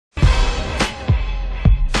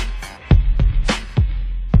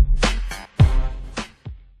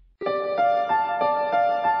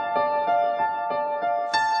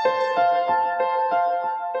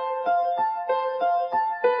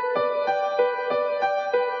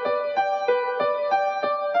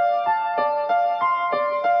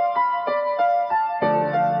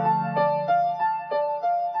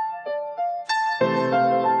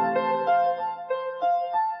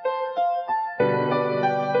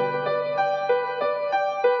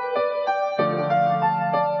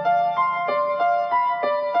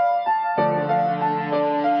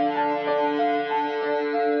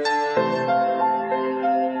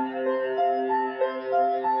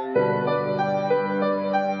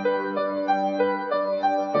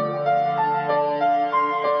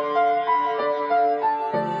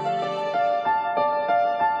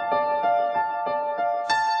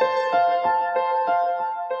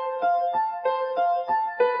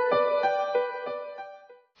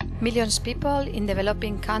Millions of people in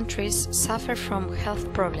developing countries suffer from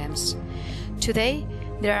health problems. Today,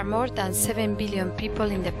 there are more than 7 billion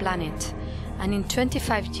people in the planet, and in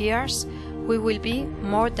 25 years, we will be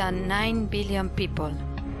more than 9 billion people.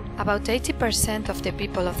 About 80% of the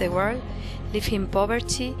people of the world live in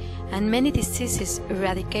poverty, and many diseases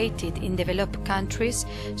eradicated in developed countries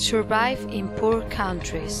survive in poor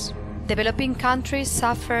countries. Developing countries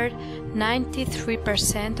suffer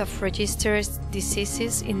 93% of registered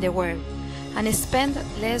diseases in the world and spend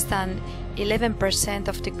less than 11%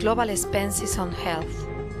 of the global expenses on health.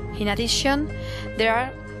 In addition, there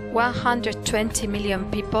are 120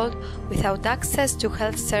 million people without access to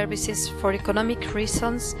health services for economic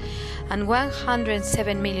reasons and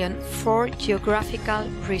 107 million for geographical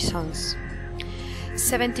reasons.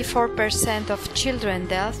 74% of children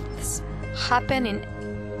deaths happen in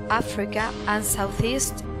Africa and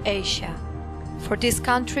Southeast Asia. For these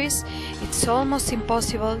countries, it's almost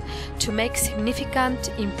impossible to make significant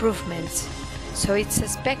improvements, so it's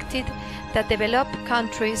expected that developed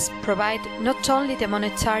countries provide not only the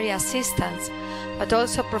monetary assistance, but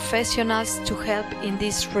also professionals to help in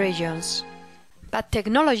these regions. But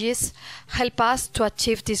technologies help us to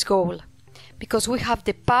achieve this goal, because we have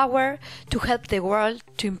the power to help the world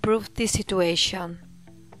to improve this situation.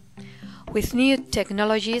 With new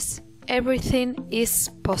technologies, everything is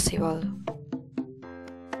possible.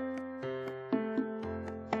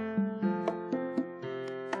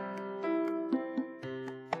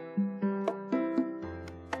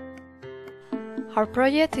 Our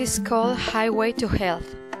project is called Highway to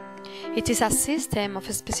Health. It is a system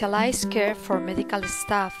of specialized care for medical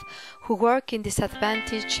staff who work in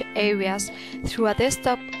disadvantaged areas through a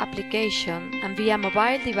desktop application and via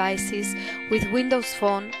mobile devices with Windows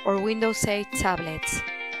Phone or Windows 8 tablets.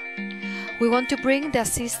 We want to bring the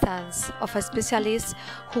assistance of specialists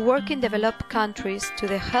who work in developed countries to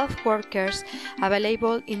the health workers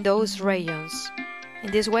available in those regions.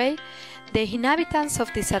 In this way, the inhabitants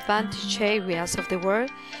of disadvantaged areas of the world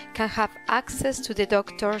can have access to the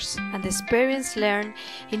doctors and the experience learned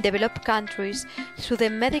in developed countries through the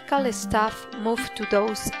medical staff moved to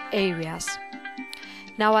those areas.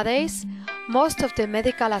 Nowadays, most of the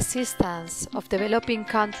medical assistance of developing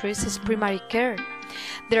countries is primary care.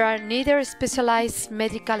 There are neither specialized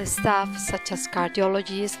medical staff such as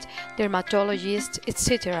cardiologists, dermatologists,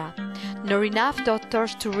 etc., nor enough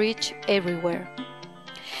doctors to reach everywhere.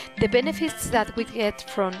 The benefits that we get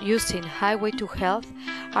from using Highway to Health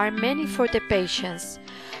are many for the patients.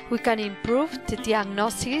 We can improve the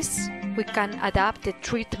diagnosis, we can adapt the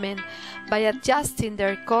treatment by adjusting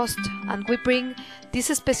their cost, and we bring this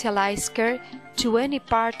specialized care to any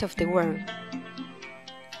part of the world.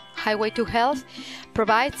 Highway to Health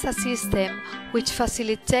provides a system which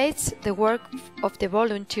facilitates the work of the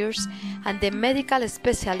volunteers and the medical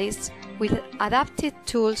specialists with adapted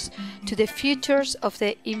tools to the features of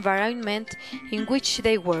the environment in which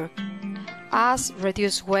they work, as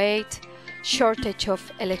reduced weight, shortage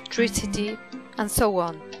of electricity, and so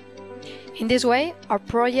on. In this way, our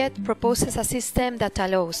project proposes a system that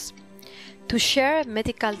allows to share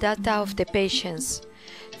medical data of the patients,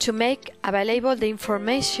 to make available the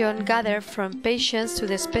information gathered from patients to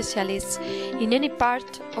the specialists in any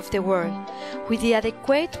part of the world, with the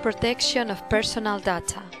adequate protection of personal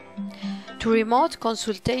data, to remote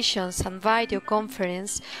consultations and video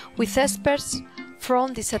conference with experts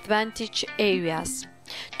from disadvantaged areas,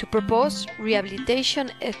 to propose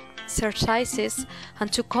rehabilitation exercises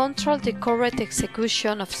and to control the correct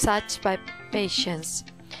execution of such by patients,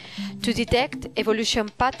 to detect evolution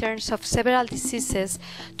patterns of several diseases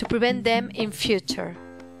to prevent them in future.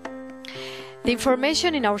 The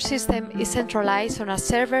information in our system is centralized on a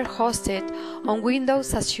server hosted on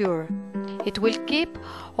Windows Azure. It will keep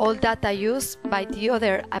all data used by the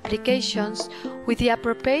other applications with the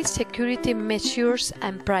appropriate security measures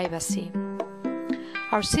and privacy.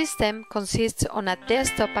 Our system consists on a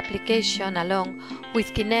desktop application along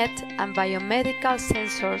with Kinect and biomedical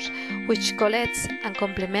sensors which collects and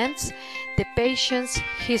complements the patient's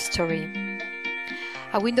history.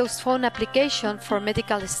 A Windows Phone application for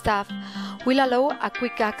medical staff will allow a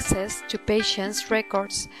quick access to patients'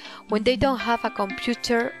 records when they don't have a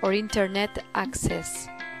computer or internet access.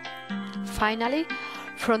 Finally,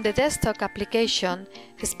 from the desktop application,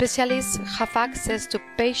 specialists have access to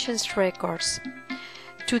patients' records,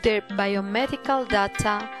 to their biomedical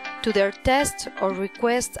data, to their tests or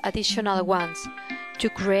request additional ones, to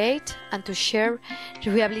create and to share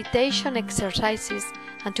rehabilitation exercises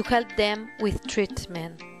and to help them with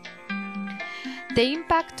treatment. The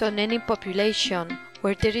impact on any population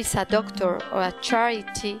where there is a doctor or a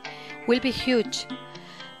charity will be huge.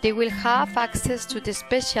 They will have access to the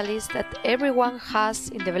specialists that everyone has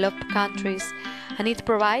in developed countries, and it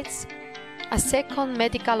provides a second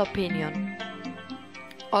medical opinion.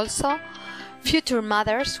 Also, future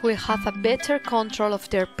mothers will have a better control of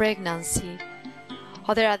their pregnancy.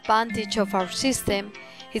 Other advantage of our system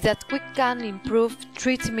is that we can improve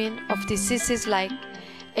treatment of diseases like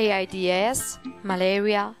AIDS,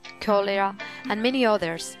 malaria, cholera, and many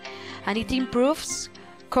others, and it improves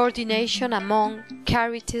coordination among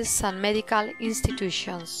charities and medical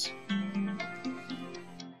institutions.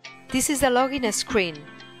 This is the login screen.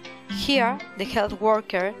 Here, the health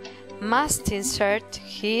worker must insert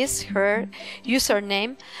his/her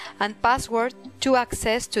username and password to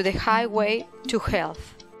access to the Highway to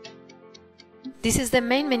Health. This is the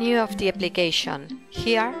main menu of the application.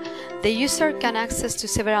 Here, the user can access to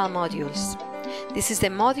several modules. This is the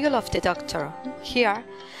module of the doctor. Here,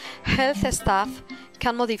 health staff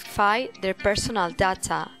can modify their personal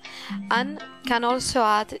data and can also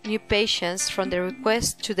add new patients from the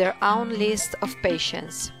request to their own list of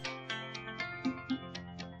patients.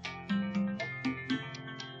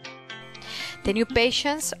 The new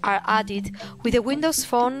patients are added with the Windows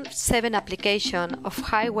Phone 7 application of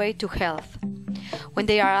Highway to Health. When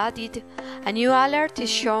they are added, a new alert is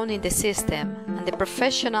shown in the system, and the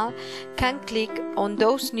professional can click on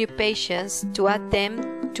those new patients to add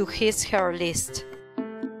them to his/her list.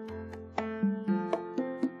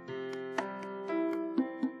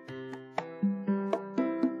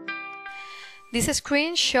 This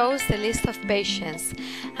screen shows the list of patients,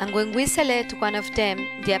 and when we select one of them,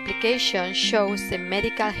 the application shows the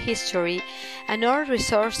medical history and all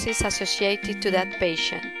resources associated to that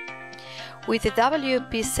patient. With the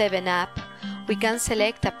WP7 app, we can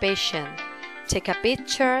select a patient, take a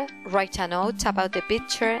picture, write a note about the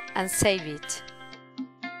picture, and save it.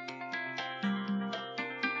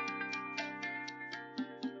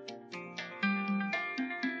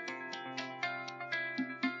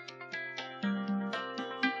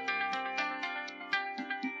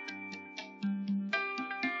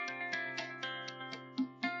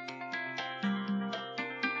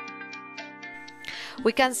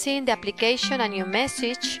 We can see in the application a new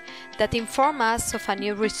message that informs us of a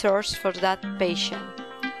new resource for that patient.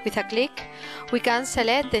 With a click, we can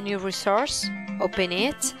select the new resource, open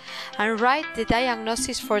it, and write the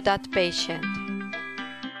diagnosis for that patient.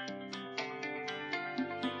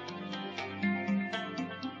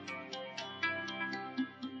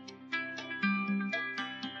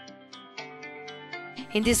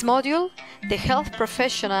 In this module, the health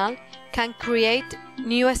professional can create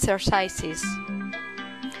new exercises.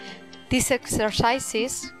 These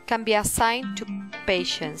exercises can be assigned to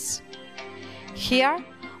patients. Here,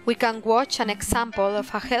 we can watch an example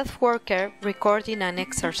of a health worker recording an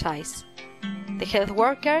exercise. The health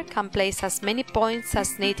worker can place as many points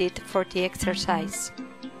as needed for the exercise.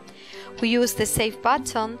 We use the Save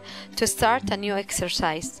button to start a new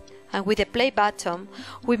exercise, and with the Play button,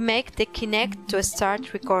 we make the Kinect to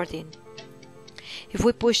start recording. If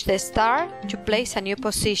we push the star to place a new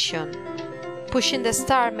position, pushing the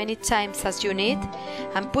star many times as you need,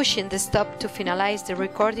 and pushing the stop to finalize the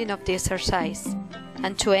recording of the exercise.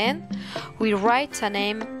 And to end, we write a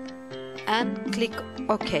name and click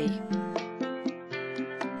OK.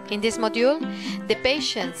 In this module, the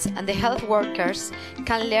patients and the health workers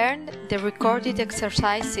can learn the recorded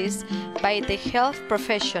exercises by the health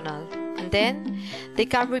professional, and then they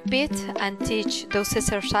can repeat and teach those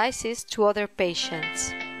exercises to other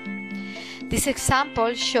patients. This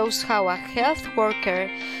example shows how a health worker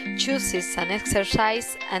chooses an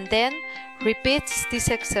exercise and then repeats these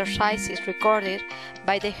exercises recorded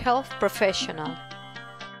by the health professional.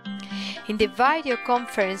 In the video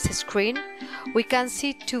conference screen, we can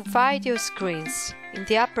see two video screens. In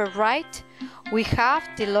the upper right, we have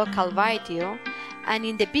the local video, and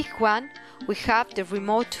in the big one, we have the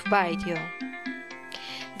remote video.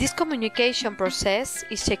 This communication process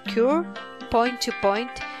is secure,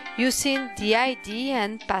 point-to-point, using the ID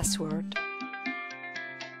and password.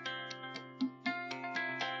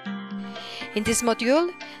 In this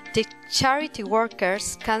module, the charity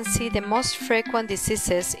workers can see the most frequent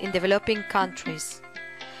diseases in developing countries.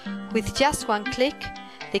 With just one click,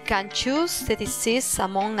 they can choose the disease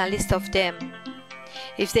among a list of them.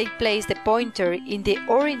 If they place the pointer in the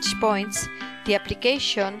orange points, the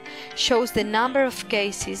application shows the number of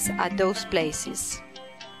cases at those places.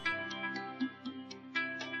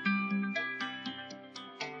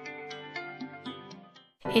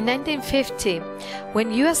 In 1950,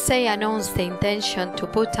 when USA announced the intention to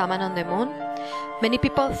put a man on the moon, many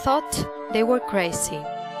people thought they were crazy.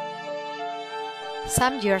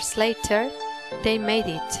 Some years later, they made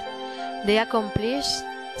it. They accomplished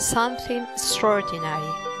something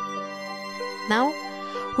extraordinary. Now,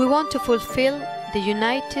 we want to fulfill the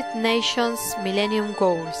United Nations Millennium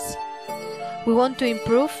Goals. We want to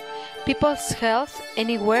improve people's health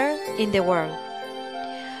anywhere in the world.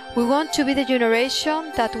 We want to be the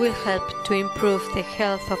generation that will help to improve the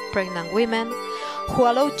health of pregnant women who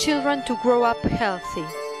allow children to grow up healthy.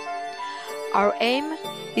 Our aim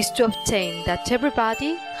is to obtain that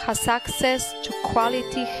everybody has access to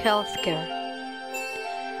quality health care.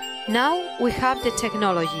 Now we have the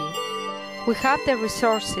technology, we have the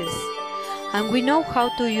resources, and we know how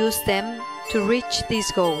to use them to reach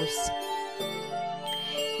these goals.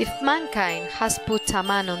 If mankind has put a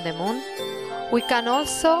man on the moon, we can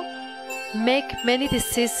also make many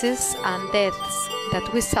diseases and deaths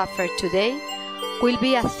that we suffer today will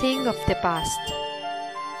be a thing of the past.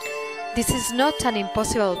 This is not an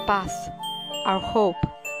impossible path. Our hope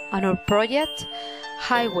and our project,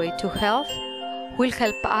 Highway to Health, will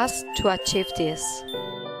help us to achieve this.